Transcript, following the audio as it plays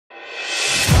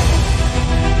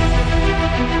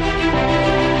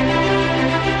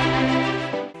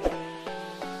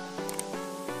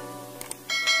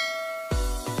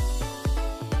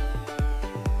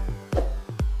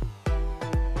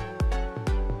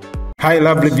Hi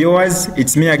lovely viewers,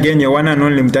 it's me again, your one and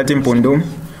only Mutati Mpundu.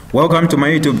 Welcome to my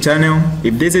YouTube channel.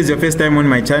 If this is your first time on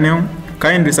my channel,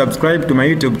 kindly subscribe to my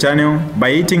YouTube channel by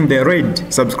hitting the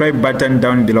red subscribe button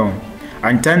down below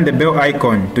and turn the bell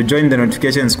icon to join the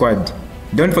notification squad.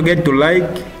 Don't forget to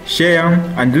like, share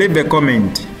and leave a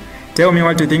comment. Tell me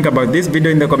what you think about this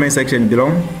video in the comment section below.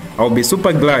 I'll be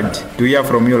super glad to hear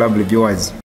from you lovely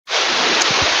viewers.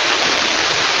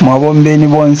 Mwabombeni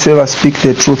bonse speak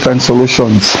the truth and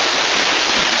solutions.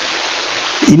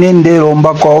 Inendero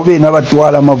mbako obe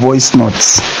nabatwala ma voice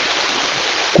notes.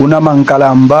 Kuna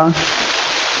mankalamba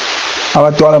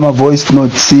abatwala ma voice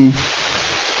notes.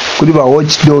 Kuri ba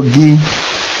watchdogi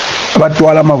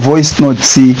abatwala ma voice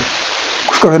notes.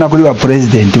 Kufika vena kuri ba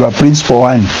president, ba principal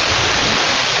one.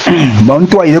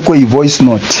 Bantu ayireko I voice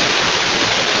note.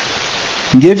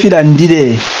 Ngefira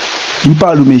ndire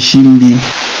impalu meshimbi.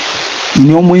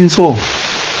 Ini omwenso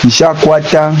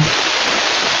nishakwata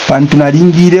bantu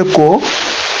naringireko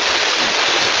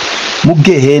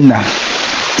mugehena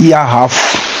iya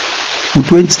half mu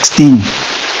 2016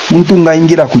 muntu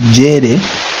ngaingira kujere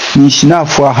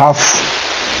nishinafu half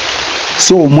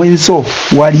so omwenso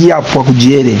wali yapwa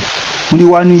kujere muri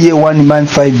 1 year 1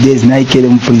 month 5 days naikere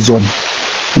mu prison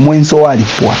omwenso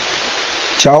walipwa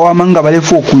chawa manga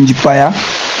balefu okunjipaya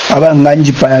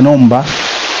abanganjipaya nomba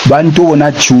bantu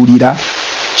bona chulira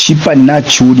chipa na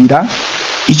chulira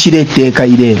ichireteka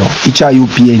irero icha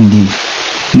UPND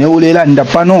neulela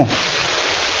ndapano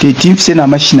tetimfse na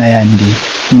mashina yandi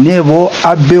inevo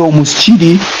abe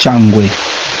omuschiri changwe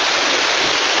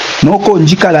noko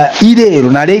njikala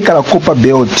irero naleikala kopa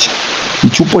beoti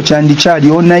ichupo chandi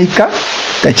chali onaika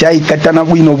tachaikatana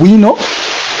bwino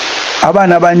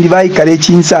abana bandi baikale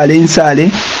chinsale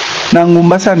nsale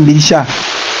nangumba sambilisha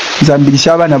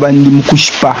abana bandi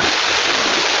mukushipa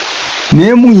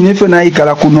nemu inefyo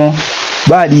naikala kuno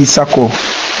bali isako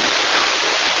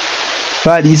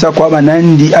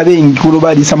abanandi abengikulo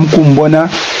bali samukumbona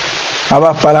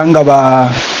abapalanga ba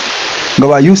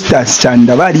Eustace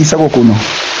chanda bali isako kuno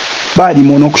bali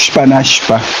mono kushipa na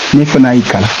shipa nefyo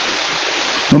naikala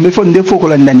nombefo ndefo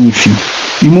kolanda nifi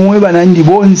imwe banandi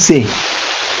bonse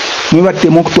mwe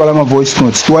batemo kutwala ma voice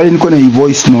notes twale niko na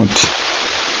voice note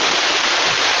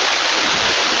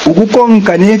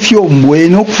ukukonka nefyo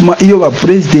mbweno kufuma iyo ba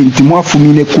president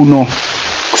mwafumine kuno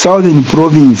ku Southern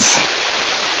Province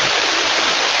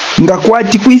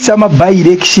ngakwati kwisa ama by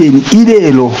election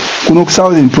irero kuno ku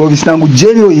Southern Province nangu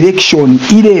general election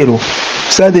irero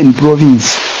ku Southern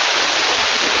Province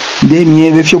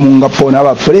ndemye befyo mungapona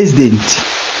aba president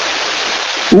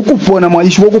ukupona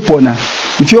mwalisho ukupona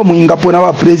ifyo mungapona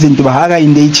aba president ba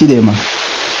Hakainde Hichilema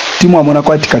timu amona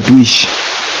kwati katwishi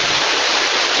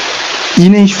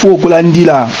ine nshifo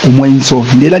kulandila umwenso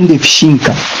ndela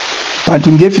ndefishinka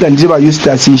bantu ngefira ndiba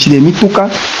Eustace nshile mituka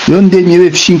yonde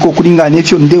nyewe fishinko kulinga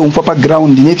nefyo nde umpapa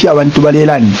ground nefyo abantu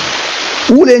balelani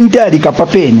ule ndali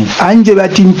kapapene anje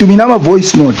bati ntumina ma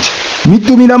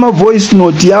voice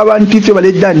note y'abantu ifyo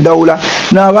baledda ndaula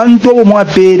n'abantu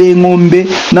omwapere ngombe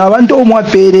n'abantu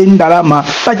omwapere ndalama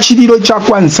pakiriro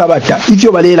kyakwa nsabata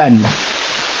ifyo balelanda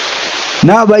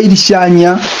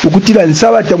n'abayirishanya ukutira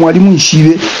nsabata mwalimu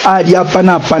nshibe ali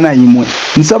apana imwe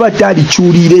nsabata ali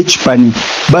chulire ekipani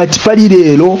but pali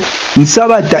lero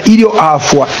nsabata ilio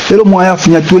afwa lero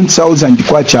mwayafunya 20,000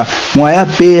 kwacha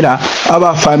mwayapera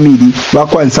aba family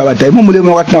bakwa nsabata imwe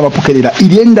mulemo wakati nabapokerera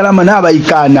ili endalama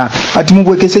n'abayikana ati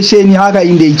mubwekesesheni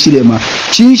Hakainde Hichilema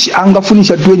chinshi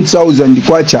angafunisha 20,000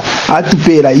 kwacha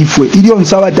atupera ifwe ilio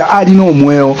nsabata ali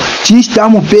nomweo chinshi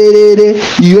tamuperere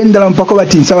iyo endalama pako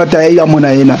bati nsabata yaila mona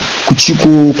yena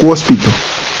ku hospital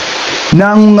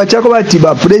nangunga chako bati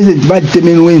ba president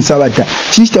batemenwe nsabata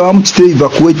chishita bamutite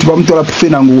evacuate bamutola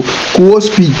pfena ngo ku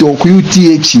hospital ku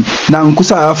UTH nangu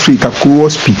South Africa ku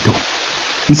hospital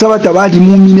nsabata bali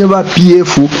mumine ba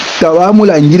PF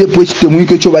tabamulangire pochite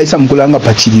mwike cyo bayisa mukulanga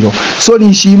pachiriro so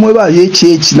nishimwe ba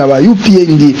HH na ba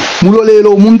UPND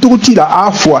mulolero omuntu kutira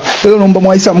afwa lero nomba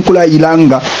mwayisa mukula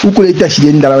ilanga ukuleta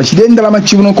shidendalama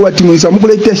chibuno ko bati mwisa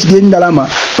mukuleta shidendalama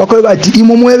bakoye bati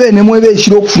imo mwebe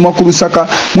shiro kufuma ku Lusaka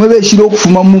mwebe shiro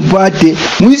kufuma mupate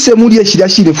mwise muliye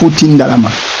shirashire futi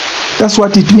ndalama. That's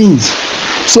what it means.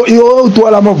 So iyo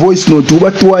utwala ma voice note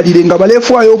ubatwalire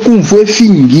ngabalefu ayo kumfu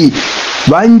efingi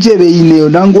banje beine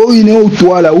nango ine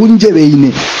utwala unje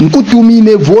beine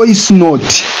nkutumine voice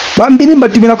note bambini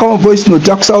mbatumina kama voice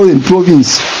note ya Southern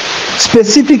Province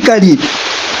specifically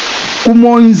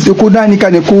kumonze kudani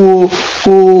kane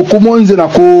kumonze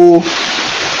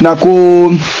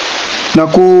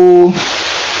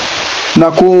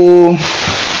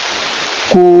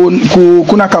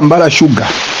kuna Kambala sugar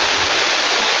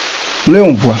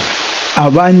mleomvwa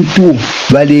abantu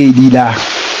baleerira,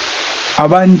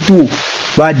 abantu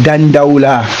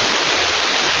badandaula.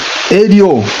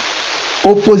 Eryo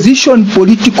opposition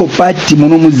political party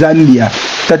muno mu Zambia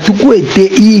tatukwete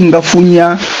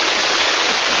ingafunya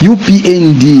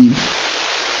UPND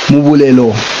mu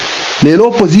bulelo. Lero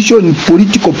opposition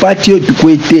political party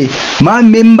tukwete ma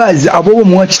members abo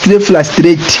mwachitire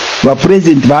frustrate ba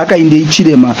president ba Hakainde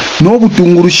Hichilema no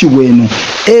butungurushi bwenu.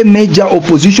 A major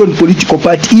opposition political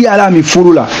party alami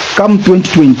furula come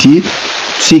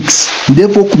 2026.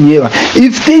 Therefore kumyewa,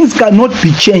 if things cannot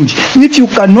be changed, if you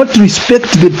cannot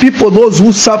respect the people, those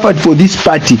who suffered for this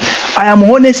party, I am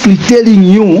honestly telling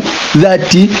you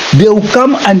that they will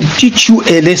come and teach you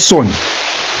a lesson.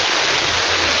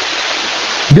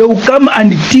 They will come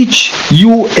and teach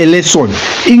you a lesson,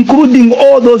 including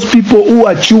all those people who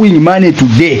are chewing money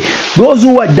today, those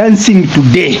who are dancing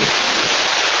today.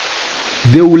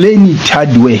 They will learn it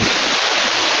hard way.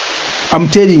 I'm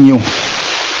telling you.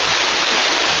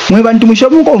 Mwe bantu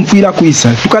mushamukomfira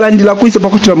kuisa, tukalandila kuisa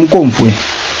pakutira mukomfwe.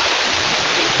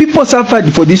 People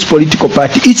suffered for this political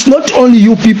party. It's not only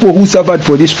you people who suffered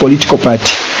for this political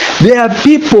party. There are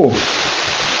people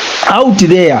out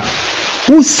there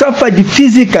who suffered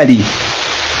physically,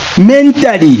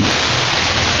 mentally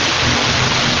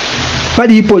for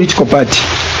the political party,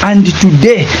 and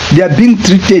today they are being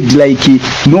treated like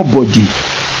nobody,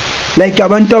 like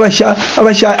abantu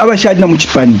abashadna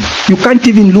muchipani. You can't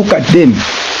even look at them.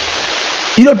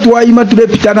 Ilo tuwaima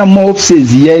tulepitana mu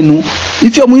offices yenu,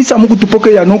 ifyo muisa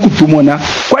mukutupokera nokutumona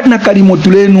kwatina kalimo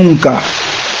tulenunka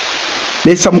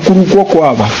lesa mukuru kwoko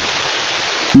aba,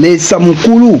 lesa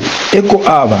mukuru eko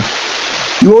aba.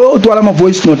 Yo twala ma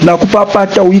voice note na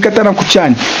kupapata uyikatana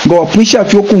kuchani ngo wapwisha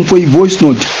afyo kumfo I voice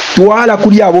note twala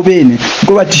kuli abo bene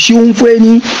ngo batishi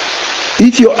umfweni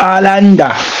ifyo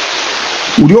alanda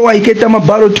ulio waiketa ma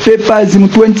ballot papers mu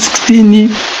 2016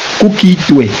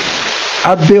 kukitwe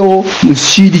abeo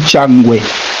musidi changwe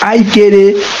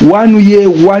aikere 1 year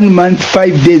 1 month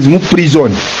 5 days mu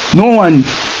prison. No one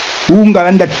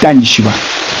ungalanda tanjishiba.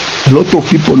 A lot of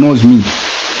people knows me,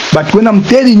 but when I'm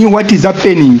telling you what is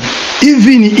happening,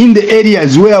 even in the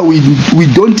areas where we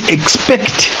don't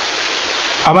expect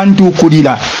abantu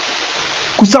kulila,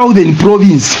 ku southern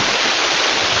province,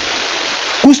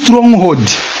 ku stronghold,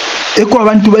 eko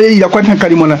abantu balira kwatina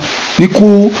kalimona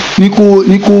niku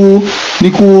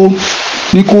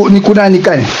nani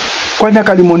kane kwatina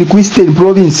kalimoni ku eastern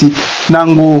province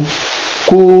nangu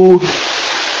ku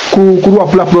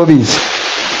Luapula province,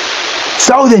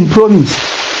 southern province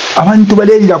abantu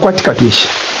balira kwatika kesha.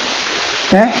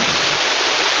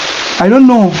 I don't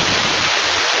know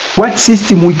what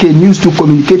system we can use to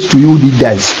communicate to you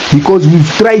leaders, because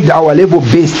we've tried our level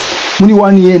best. Only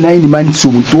 1 year 9 months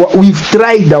we've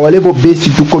tried our level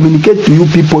best to communicate to you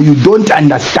people. You don't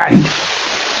understand.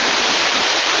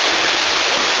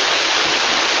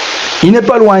 In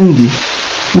Nepal one day,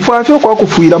 mfafyo kwa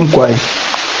kufuira mkwae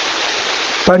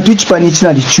pantu chipanichi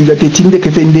na lichula tetinde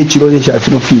ketende chilole cha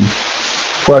finofini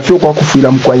mfafyo kwa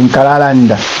kufuira mkwae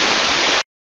nkalalanda.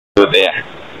 There.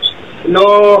 No,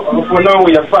 for now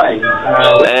we are fine.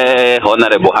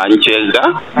 Honorable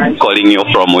Hanchega, calling you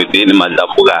from within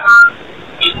Mazabuga.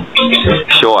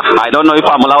 Sure. I don't know if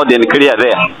I'm loud and clear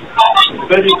there.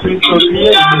 Very crystal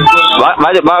clear.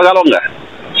 Bagalonga.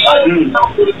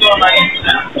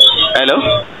 Hello?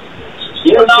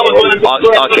 Yes,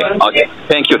 okay.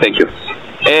 Thank you.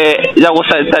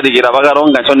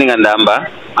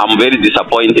 I'm very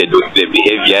disappointed with the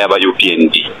behavior of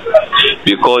UPND,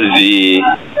 because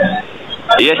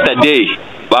yesterday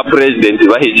our president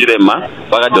Hichilema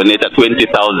donated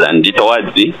 20,000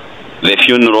 towards the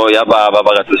funeral ya baba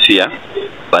bagatusia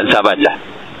Bansabata.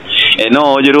 And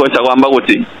no,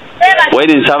 when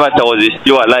Nsabata was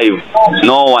still alive,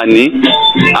 no one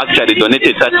actually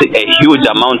donated such a huge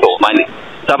amount of money.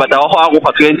 Sabata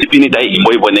wako 20 pini dai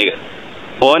imboibonega.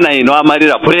 Ona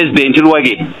amarira president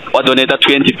Luwage wa donate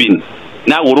 20 pin.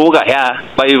 Na uruga here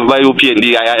by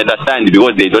UPND, I understand,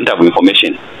 because they don't have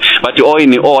information. But all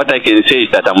in all, what I can say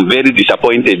is that I'm very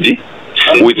disappointed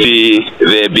with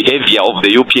the behavior of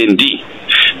the UPND.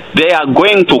 They are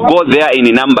going to go there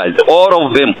in numbers, all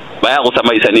of them. Baya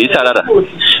kusama isani isarara.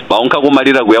 Baunka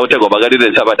kumarira guyaute kubagarira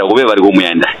Nsabata kube bari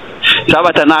kumuyanda.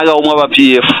 Nsabata naga umwa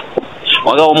PF.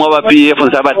 Waga umwa PF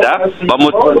Nsabata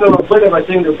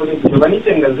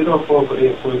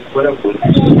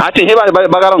ati heba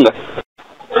bagaronga.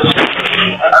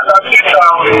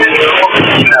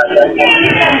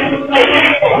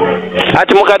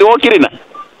 Ati mukadi wokirina.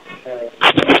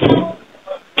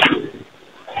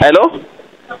 Hello?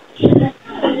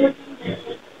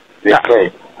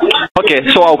 Okay,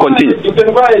 so I'll continue. You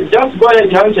can go ahead, just go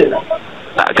ahead, Angela.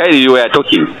 Kylie, you were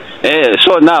talking.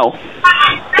 So now,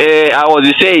 I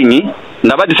was saying,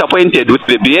 never disappointed with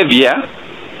the behavior.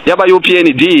 Yaba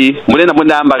UPND, Mulena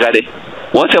Munda Bagade.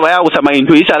 Once a while, some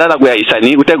into Isala, where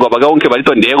Isani, we take over Gonke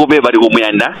Bariton, the Egobe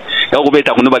Bariumyanda,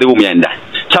 Elgobeta Nobody Umyanda.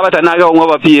 Sabatanaga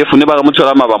over PF, never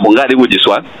Muturama Bungari with this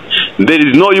one. There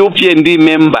is no UPND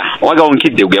member. Wagon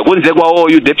Kid, we are going to go,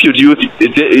 you deputy youth,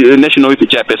 national youth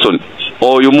chairperson,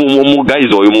 or you move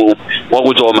guys, or you move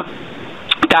Wagutoma.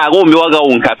 Tago Miwaga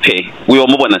Unka pay. We are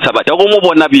moving on Sabata.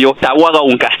 Omo Nabio, Tawaga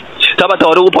Unka. Sabata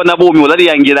or Uponabu, Mulari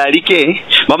Angela Rike,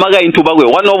 Mamaga in Tobago.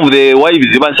 One of the wives,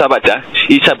 Ivan Sabata,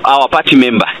 is our party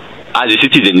member as a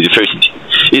citizen first.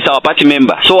 It's our party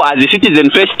member. So as a citizen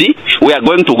first, we are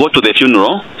going to go to the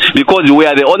funeral because we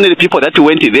are the only people that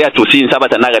went there to see in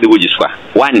Sabata Nagadi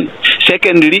Wujiswa. One.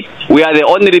 Secondly, we are the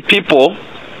only people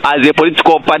as a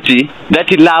political party that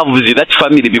loves that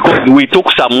family because we took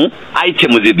some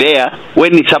items there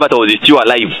when Sabata was still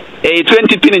alive.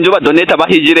 20 pin njoba donate ba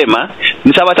Hichilema,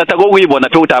 Sabata tago wibona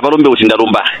pe utabarombe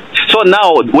usindarumba. So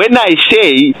now when I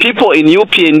say people in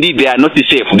UPND they are not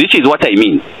safe, this is what I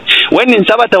mean. When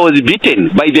Sabata was beaten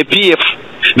by the PF,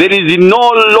 there is no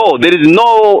law, there is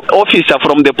no officer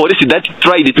from the police that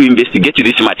tried to investigate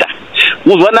this matter.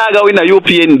 Uzwanaga wina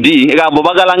UPND egambo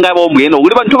bagalanga bomweno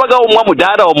uri bantu baga umwa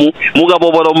mudara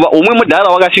mugabo boromba umwe mudara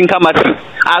wagashinka mati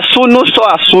asunu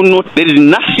there is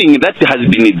nothing that has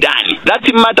been done. That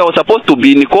matter was supposed to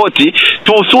be in court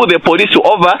to sue the police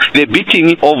over the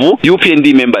beating of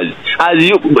UPND members. As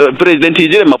President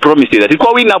Hichilema promised that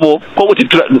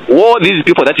all these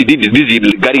people that did these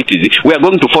illegalities, we are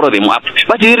going to follow them up.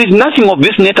 But there is nothing of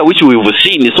this nature which we've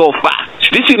seen so far.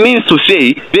 This means to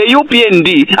say the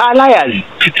UPND are liars,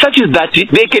 such as that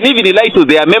they can even lie to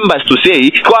their members to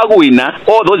say,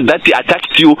 all those that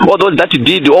attacked you, all those that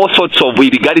did all sorts of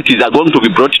illegalities are going to be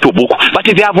brought to book. But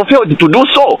they have failed to do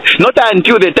so. Not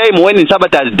until the time when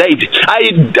Sabata has died.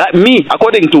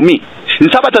 According to me,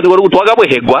 Sabata Wagabo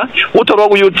Hegwa,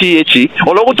 Utorogu UTH,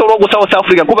 Ologu South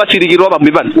Africa, Kuba Sirigiroba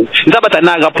Mibantu, Sabata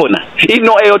Nagapona. In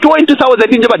no 20,000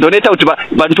 in donated to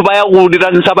Bantubaya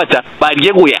Wudiran Sabata by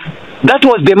Yeguya. That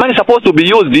was the money supposed to be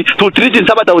used to treat in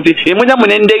Sabata with Imunya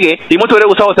Munendege,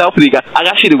 Imotorego South Africa,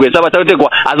 Agashi, Sabata,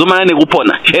 Azumana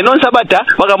Gupona. And on Sabata,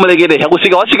 Wagamulegede,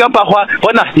 Hagusiga, Wasikampa,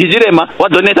 Hona, Hichilema, what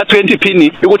donated 20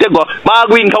 penny, you would go,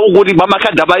 Bagwin Kawudi,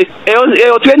 Mamaka Dabai,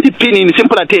 20 penny in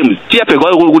simpler terms. Tiape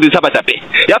Godi Sabata pay.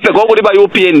 Yape Godi by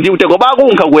UPND, you take a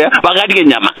Bagunka where Bagadi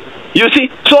Yama. You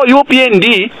see, so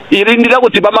UPND, Irindira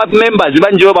members,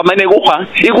 Banjo, Maneguha,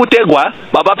 Igutegwa,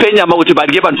 Baba Penya,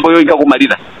 Mautibagiban for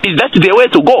Marina. Is that the way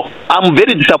to go? I'm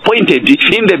very disappointed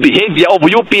in the behavior of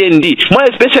UPND, more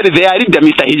especially their leader,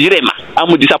 Mr. Hichilema.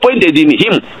 I'm disappointed in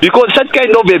him because such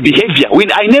kind of a behavior,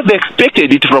 I never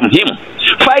expected it from him.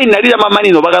 Finally,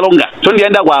 Mamani no Bagalonga,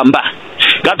 Sondianda Wamba.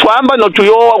 Gatwamba no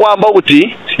Tuyo Wamba Uti,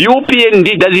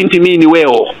 UPND doesn't mean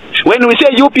well. When we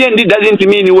say UPND doesn't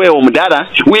mean well, Mudara,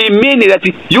 we mean that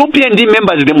UPND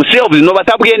members themselves,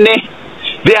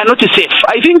 they are not safe.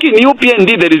 I think in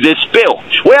UPND there is a spell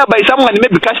whereby someone may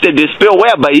be casted a spell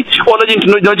whereby there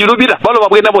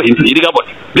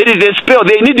is a spell.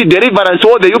 They need the deliverance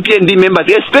all the UPND members,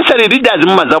 especially leaders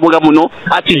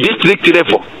at the district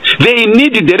level. They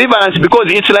need the deliverance because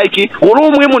it's like I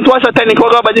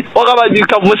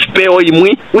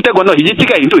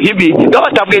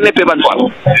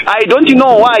don't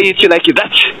know why it's like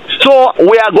that. So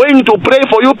we are going to pray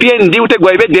for UPND to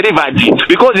get delivered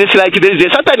because it's like there is a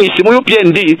Satanist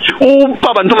UPND who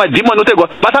Pabantuma demon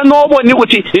but I know one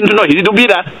into no he do be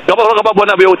that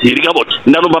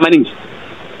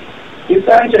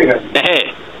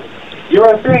you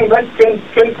are saying that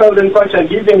 20,000 kwacha are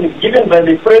given by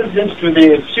the president to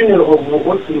the funeral of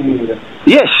Otsumina.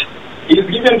 Yes. It is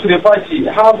given to the party.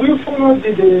 Have we followed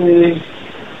the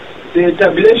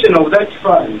tabulation of that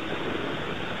fund?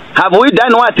 Have we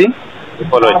done what?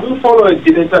 Have we followed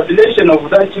the tabulation of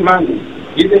that money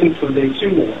given to the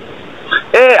funeral?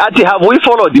 Have we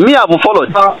followed? Me have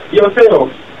followed.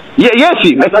 Yourself? Yes,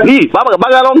 me.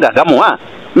 Bagalonga, come on.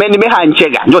 No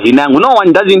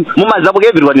one doesn't.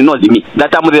 Everyone knows me.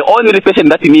 That I'm the only person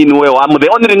that mean well. I'm the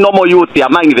only normal youth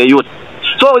among the youth.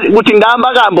 So,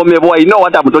 I know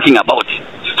what I'm talking about.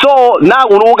 So now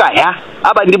uruga ya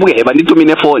abandibuge bandito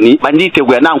minefoni bandite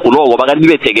gwe na nkulogo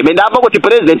bagandibetege menda aba kuti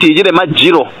president Hichilema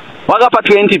jiro wagapa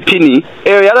 20 pini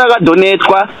yalaga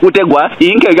donetwa utegwa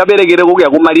inke gaberegere kugya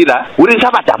kumalira uri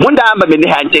sabata munda amba mende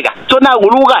hanchega so na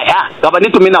uruga ya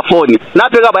gabandito minafoni na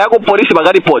pega bayako police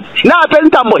baga report na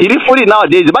pentambo hilifuri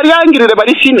nowadays bali yangirire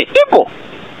bali shine tipo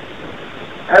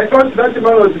I thought that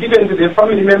man was given to the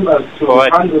family members to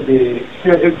handle the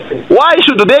expense. Why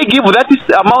should they give that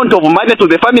amount of money to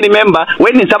the family member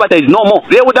when Sabata is no more?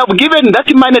 They would have given that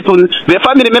money to the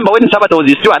family member when Sabata was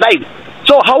still alive.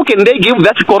 So how can they give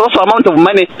that colossal amount of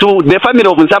money to the family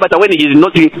of Sabata when he is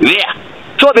not there?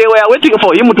 So they were waiting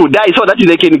for him to die so that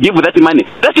they can give that money.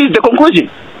 That is the conclusion.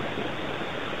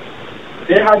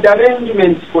 They had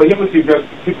arrangements for him to be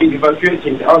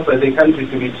evacuated outside the country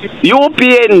to receive.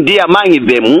 UPND among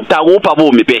them,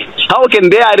 how can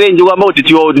they arrange about it?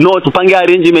 You know, to pang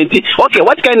arrangement. Okay,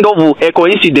 what kind of a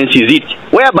coincidence is it?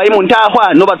 Whereby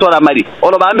Muntaha, Novatora Mari,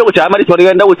 or Bambo Chamari, what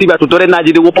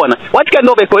kind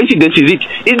of a coincidence is it?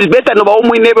 It's better no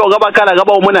neighbor Gabakara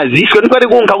Gabamona, this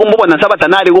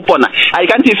I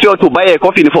can't fail to buy a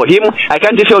coffin for him. I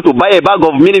can't fail to buy a bag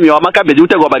of minimum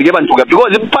Makabejuta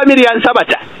because the family and Sabata.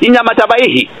 Inyamata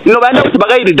baihi ino baenda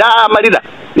kutibagairi da marida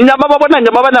inyamaba bona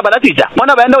nyamaba na baratija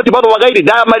mona baenda kutibaro bagairi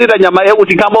da marida nyama yego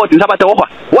tikamba oti Sabata wofa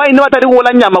why no atari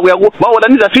wola nyama yago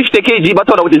bawolaniza 50 kg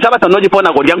batora oti Sabata noji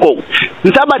pona ko lyango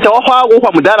Sabata wofa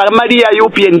kwa mudara mali ya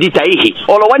UPND taihi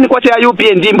olowani kwa ya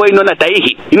UPND mbo ino na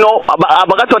taihi ino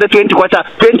abagato de 20 kwa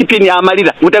 20 pin ya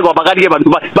marida mutego abagari bantu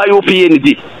ba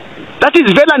UPND. That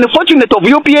is very unfortunate of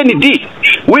UPND. These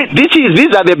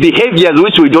are the behaviors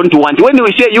which we don't want. When we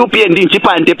say UPND,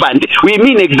 we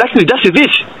mean exactly just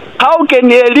this. How can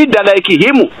a leader like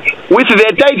him, with the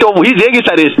title of His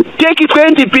Excellency, take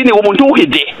 20 pin umuntu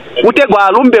hide? Utegwa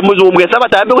alumbe muzumwe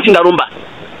Sabata ambe kuchindarumba.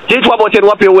 Me,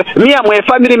 I'm a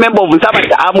family member of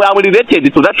Sabata. I'm related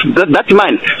to that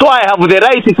man. So I have the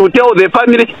right to tell the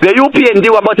family, the UPND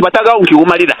about Bataga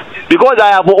Umarida. Because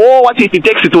I have all what it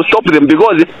takes to stop them.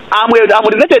 Because I'm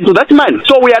related to that man.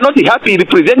 So we are not happy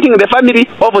representing the family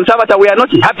of Sabata. We are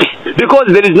not happy.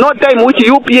 Because there is no time which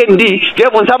UPND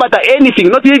gave Sabata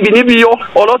anything, not even if you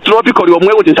or not tropical, or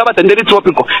in Sabata and very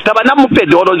tropical. Tabanamu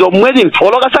Ped or Zomwing,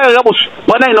 or Logasagabus,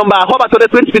 one I number,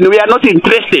 we are not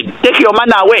interested. Take your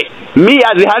man away. Me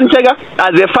as a handshagger,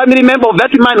 as a family member of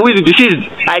that man who is deceased,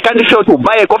 I can't fail to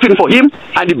buy a coffin for him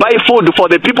and buy food for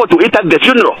the people to eat at the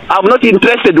funeral. I'm not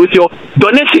interested with your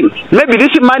donation. Maybe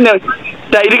this man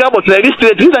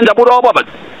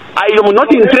I am not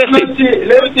interested.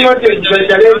 Let's not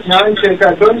exaggerate, handshake.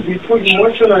 Don't be too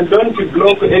emotional and don't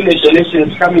block any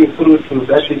donations coming through to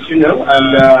that funeral,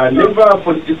 and never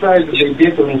politicize the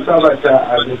death of Sabata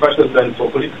as a partisan for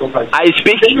political party.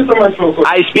 Thank you so much for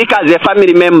I speak as a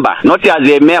family member, not as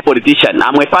a mere politician.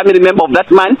 I'm a family member of that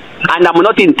man, and I'm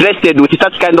not interested with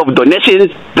such kind of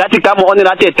donations that come only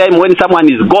at a time when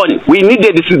someone is gone. We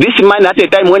needed this man at a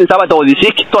time when Sabata was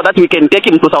sick so that we can take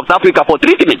him to South Africa for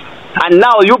treatment. And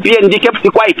now UPND kept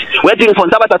quiet, waiting for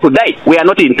Sabata to die. We are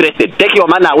not interested. Take your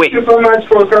man away. Thank you so much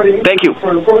for calling. Thank you.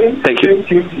 For calling. Thank you.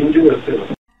 Thank you. Enjoy yourself.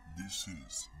 This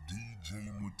is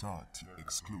DJ Mutati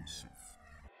exclusive.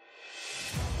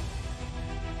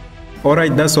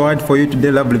 Alright, that's all for you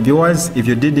today, lovely viewers. If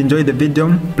you did enjoy the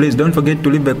video, please don't forget to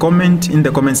leave a comment in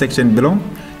the comment section below.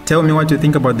 Tell me what you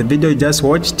think about the video you just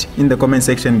watched in the comment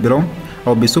section below.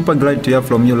 I'll be super glad to hear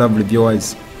from you, lovely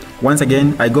viewers. Once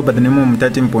again, I go by the name of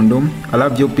Mutati Mpundu. I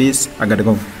love you, peace, I gotta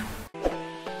go.